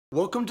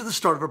Welcome to the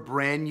start of a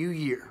brand new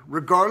year.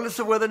 Regardless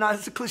of whether or not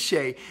it's a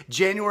cliche,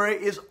 January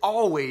is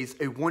always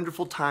a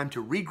wonderful time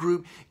to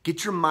regroup,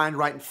 get your mind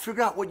right, and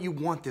figure out what you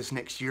want this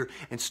next year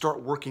and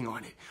start working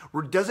on it.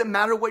 It doesn't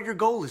matter what your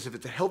goal is, if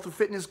it's a health or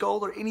fitness goal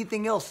or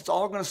anything else, it's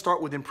all going to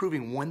start with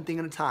improving one thing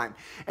at a time.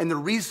 And the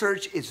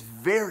research is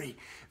very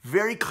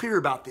clear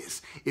about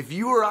this. If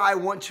you or I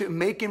want to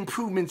make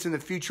improvements in the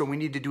future, we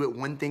need to do it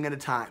one thing at a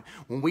time.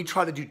 When we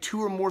try to do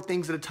two or more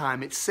things at a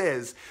time, it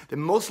says that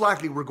most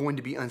likely we're going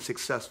to be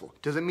unsuccessful.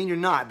 Doesn't mean you're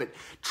not, but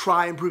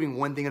try improving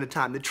one thing at a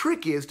time. The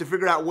trick is to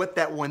figure out what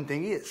that one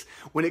thing is.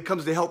 When it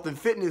comes to health and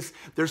fitness,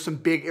 there's some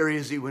big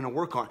areas that you want to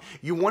work on.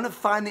 You want to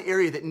find the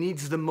area that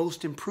needs the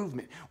most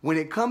improvement. When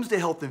it comes to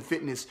health and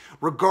fitness,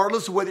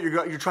 regardless of whether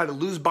you're trying to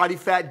lose body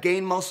fat,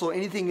 gain muscle,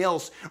 anything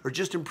else, or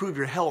just improve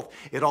your health,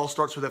 it all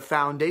starts with a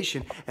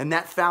foundation. And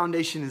that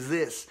foundation is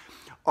this.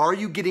 Are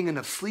you getting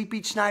enough sleep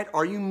each night?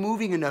 Are you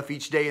moving enough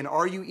each day? And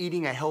are you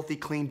eating a healthy,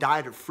 clean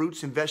diet of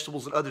fruits and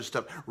vegetables and other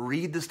stuff?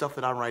 Read the stuff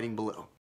that I'm writing below.